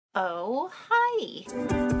Oh, hi!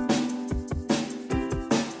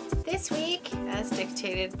 This week, as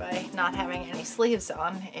dictated by not having any sleeves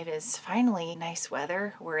on, it is finally nice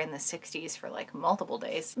weather. We're in the 60s for like multiple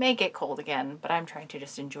days. May get cold again, but I'm trying to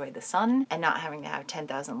just enjoy the sun and not having to have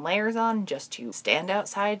 10,000 layers on just to stand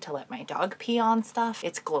outside to let my dog pee on stuff.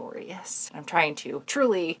 It's glorious. I'm trying to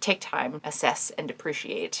truly take time, assess, and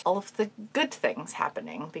appreciate all of the good things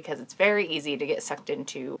happening because it's very easy to get sucked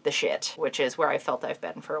into the shit, which is where I felt I've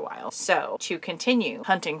been for a while. So, to continue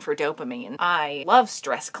hunting for dopamine, I love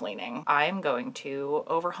stress cleaning. I'm going to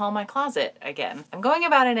overhaul my closet again. I'm going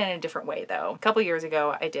about it in a different way though. A couple years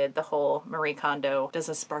ago, I did the whole Marie Kondo does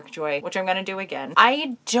a spark joy, which I'm gonna do again.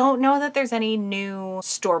 I don't know that there's any new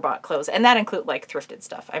store-bought clothes, and that include like thrifted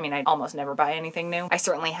stuff. I mean, I almost never buy anything new. I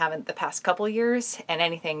certainly haven't the past couple years, and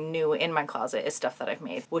anything new in my closet is stuff that I've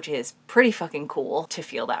made, which is pretty fucking cool to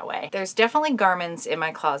feel that way. There's definitely garments in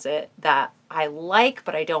my closet that I like,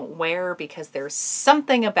 but I don't wear because there's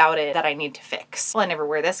something about it that I need to fix. Well, I never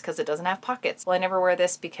wear this because it doesn't have pockets. Well, I never wear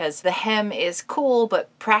this because the hem is cool, but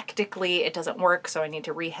practically it doesn't work, so I need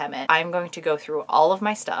to rehem it. I'm going to go through all of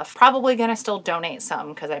my stuff. Probably gonna still donate some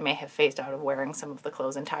because I may have phased out of wearing some of the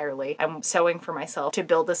clothes entirely. I'm sewing for myself to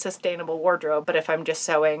build a sustainable wardrobe, but if I'm just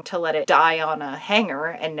sewing to let it die on a hanger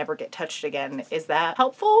and never get touched again, is that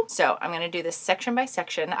helpful? So I'm gonna do this section by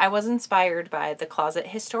section. I was inspired by the closet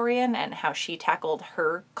historian and how she tackled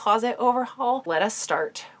her closet overhaul. Let us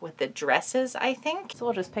start with the dresses, I think. So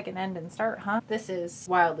we'll just pick an end and start, huh? This is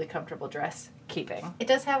wildly comfortable dress. Keeping. It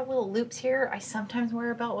does have little loops here. I sometimes wear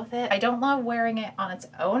a belt with it. I don't love wearing it on its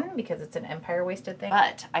own because it's an empire waisted thing,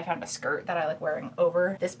 but I found a skirt that I like wearing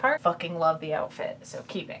over this part. Fucking love the outfit, so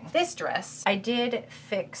keeping. This dress, I did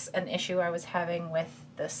fix an issue I was having with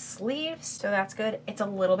the sleeves, so that's good. It's a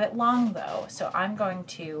little bit long though, so I'm going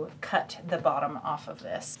to cut the bottom off of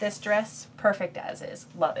this. This dress, perfect as is.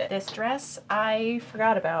 Love it. This dress, I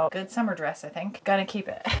forgot about. Good summer dress, I think. Gonna keep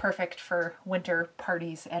it. Perfect for winter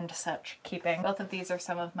parties and such. Keeping. Both of these are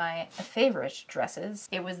some of my favorite dresses.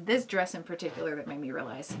 It was this dress in particular that made me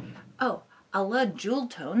realize, oh, I love jewel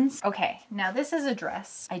tones. Okay, now this is a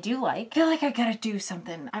dress I do like. I feel like I gotta do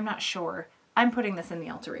something. I'm not sure. I'm putting this in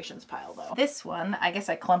the alterations pile though. This one, I guess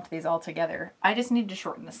I clumped these all together. I just need to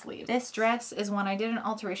shorten the sleeve. This dress is one I did an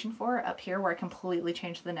alteration for up here where I completely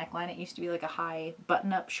changed the neckline. It used to be like a high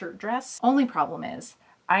button-up shirt dress. Only problem is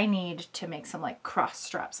I need to make some like cross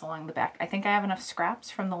straps along the back. I think I have enough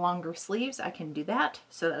scraps from the longer sleeves. I can do that.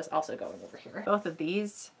 So that is also going over here. Both of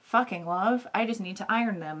these, fucking love. I just need to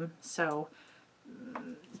iron them. So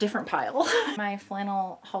different pile. My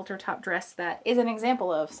flannel halter top dress that is an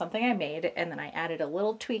example of something I made and then I added a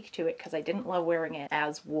little tweak to it because I didn't love wearing it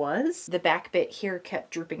as was. The back bit here kept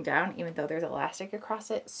drooping down even though there's elastic across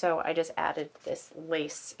it, so I just added this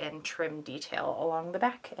lace and trim detail along the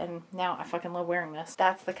back and now I fucking love wearing this.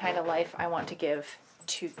 That's the kind of life I want to give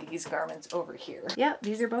to these garments over here. Yeah,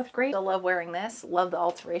 these are both great. I love wearing this. Love the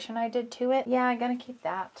alteration I did to it. Yeah, I'm gonna keep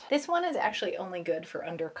that. This one is actually only good for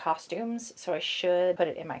under costumes, so I should put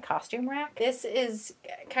it in my costume rack. This is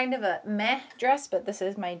kind of a meh dress, but this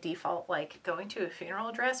is my default like going to a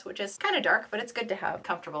funeral dress, which is kind of dark, but it's good to have.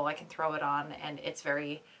 Comfortable, I can throw it on and it's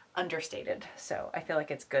very understated, so I feel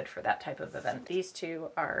like it's good for that type of event. These two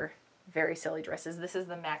are very silly dresses. This is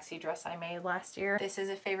the maxi dress I made last year. This is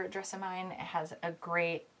a favorite dress of mine. It has a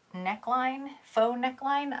great neckline, faux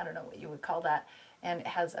neckline. I don't know what you would call that. And it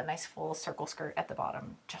has a nice full circle skirt at the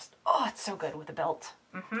bottom. Just, oh, it's so good with the belt.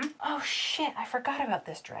 Oh shit, I forgot about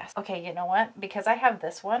this dress. Okay, you know what? Because I have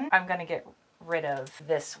this one, I'm gonna get rid of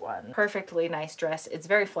this one. Perfectly nice dress. It's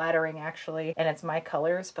very flattering actually, and it's my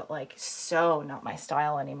colors, but like so not my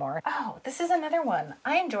style anymore. Oh, this is another one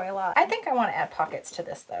I enjoy a lot. I think I want to add pockets to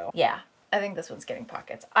this though. Yeah, I think this one's getting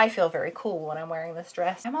pockets. I feel very cool when I'm wearing this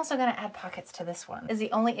dress. I'm also gonna add pockets to this one. Is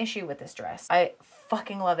the only issue with this dress. I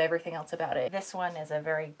fucking love everything else about it. This one is a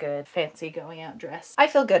very good fancy going out dress. I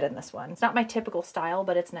feel good in this one. It's not my typical style,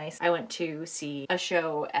 but it's nice. I went to see a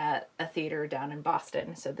show at a theater down in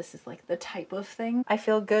Boston, so this is like the type of thing I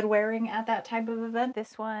feel good wearing at that type of event.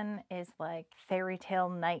 This one is like fairy tale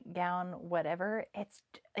nightgown, whatever.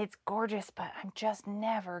 It's gorgeous, but I'm just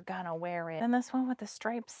never gonna wear it. And this one with the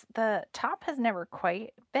stripes, the top has never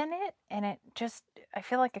quite been it, and it just, I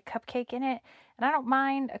feel like a cupcake in it. And I don't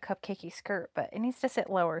mind a cupcakey skirt, but it needs to sit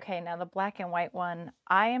lower. Okay, now the black and white one,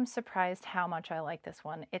 I am surprised how much I like this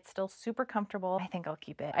one. It's still super comfortable. I think I'll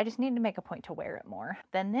keep it. I just need to make a point to wear it more.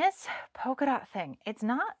 Then this polka dot thing, it's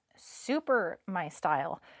not super my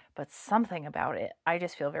style, but something about it, I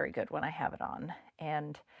just feel very good when I have it on.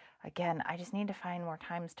 And Again, I just need to find more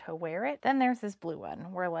times to wear it. Then there's this blue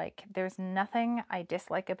one where like there's nothing I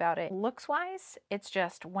dislike about it looks wise. It's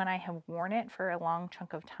just when I have worn it for a long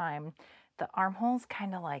chunk of time, the armholes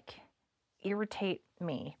kind of like irritate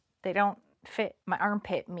me. They don't fit my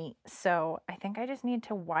armpit meat, so I think I just need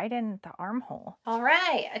to widen the armhole. All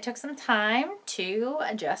right, I took some time to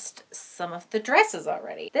adjust some of the dresses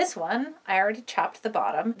already. This one, I already chopped the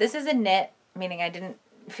bottom. This is a knit, meaning I didn't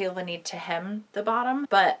feel the need to hem the bottom,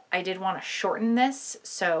 but I did want to shorten this,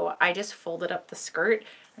 so I just folded up the skirt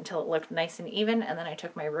until it looked nice and even, and then I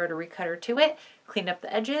took my rotary cutter to it, cleaned up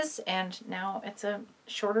the edges, and now it's a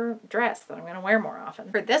shorter dress that I'm going to wear more often.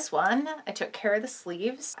 For this one, I took care of the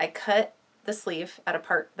sleeves. I cut the sleeve at a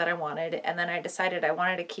part that I wanted, and then I decided I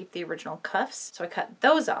wanted to keep the original cuffs, so I cut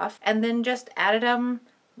those off and then just added them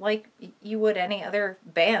like you would any other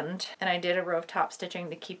band. And I did a row of top stitching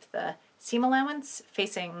to keep the seam allowance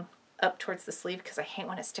facing up towards the sleeve because I hate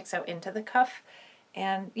when it sticks out into the cuff.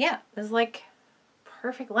 And yeah, this is like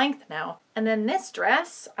perfect length now. And then this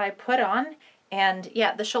dress I put on, and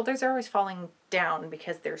yeah, the shoulders are always falling down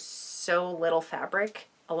because there's so little fabric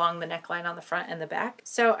along the neckline on the front and the back.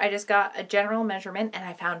 So I just got a general measurement and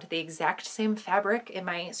I found the exact same fabric in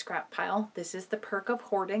my scrap pile. This is the perk of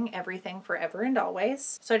hoarding everything forever and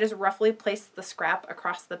always. So I just roughly placed the scrap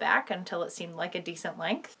across the back until it seemed like a decent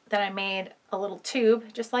length. Then I made a little tube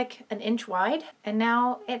just like an inch wide, and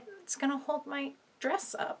now it's gonna hold my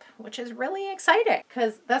dress up, which is really exciting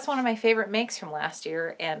because that's one of my favorite makes from last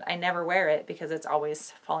year, and I never wear it because it's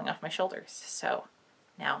always falling off my shoulders. So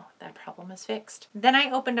now that problem is fixed. Then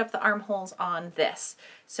I opened up the armholes on this.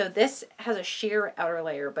 So this has a sheer outer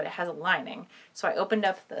layer, but it has a lining. So I opened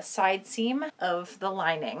up the side seam of the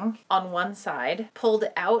lining on one side, pulled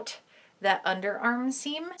out that underarm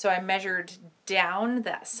seam. So I measured down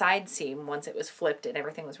that side seam once it was flipped and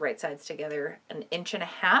everything was right sides together 1.5 inches.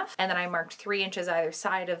 And then I marked 3 inches either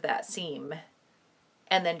side of that seam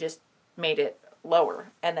and then just made it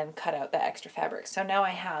lower and then cut out the extra fabric. So now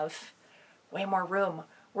I have way more room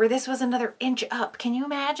where this was another inch up. Can you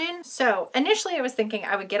imagine? So initially I was thinking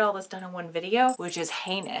I would get all this done in one video, which is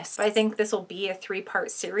heinous. But I think this will be a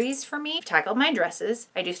 3-part series for me. I've tackled my dresses.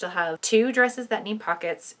 I do still have 2 dresses that need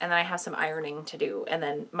pockets, and then I have some ironing to do. And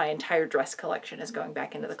then my entire dress collection is going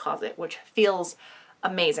back into the closet, which feels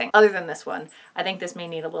amazing. Other than this one, I think this may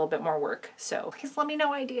need a little bit more work. So please let me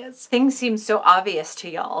know ideas. Things seem so obvious to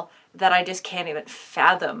y'all that I just can't even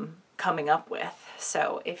fathom coming up with.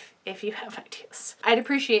 So if you have ideas, I'd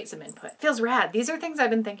appreciate some input. Feels rad. These are things I've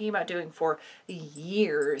been thinking about doing for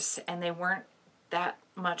years, and they weren't that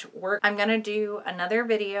much work. I'm gonna do another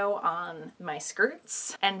video on my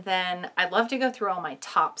skirts, and then I'd love to go through all my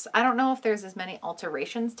tops. I don't know if there's as many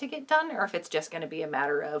alterations to get done or if it's just gonna be a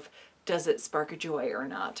matter of does it spark a joy or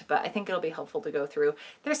not, but I think it'll be helpful to go through.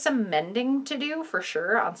 There's some mending to do for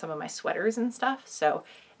sure on some of my sweaters and stuff, so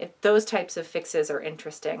if those types of fixes are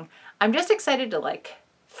interesting. I'm just excited to like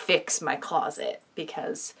fix my closet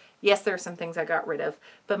because yes, there are some things I got rid of,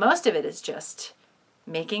 but most of it is just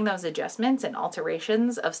making those adjustments and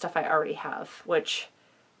alterations of stuff I already have, which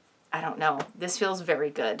I don't know. This feels very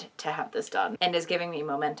good to have this done and is giving me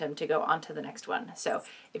momentum to go on to the next one. So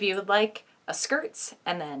if you would like a skirts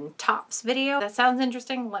and then tops video that sounds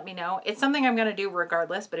interesting, let me know. It's something I'm going to do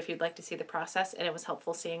regardless, but if you'd like to see the process, and it was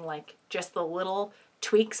helpful seeing like just the little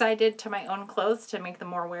tweaks I did to my own clothes to make them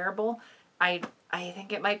more wearable, I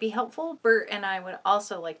think it might be helpful. Bert and I would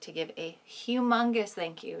also like to give a humongous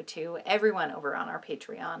thank you to everyone over on our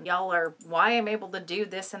Patreon. Y'all are why I'm able to do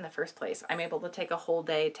this in the first place. I'm able to take a whole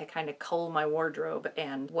day to kind of cull my wardrobe,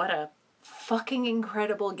 and what a fucking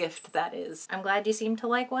incredible gift that is. I'm glad you seem to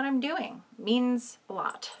like what I'm doing. Means a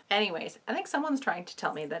lot. Anyways, I think someone's trying to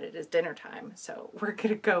tell me that it is dinner time, so we're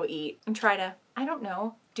gonna go eat and try to, I don't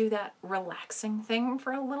know, do that relaxing thing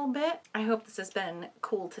for a little bit. I hope this has been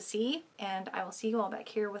cool to see, and I will see you all back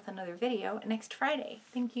here with another video next Friday.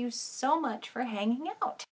 Thank you so much for hanging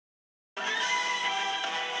out.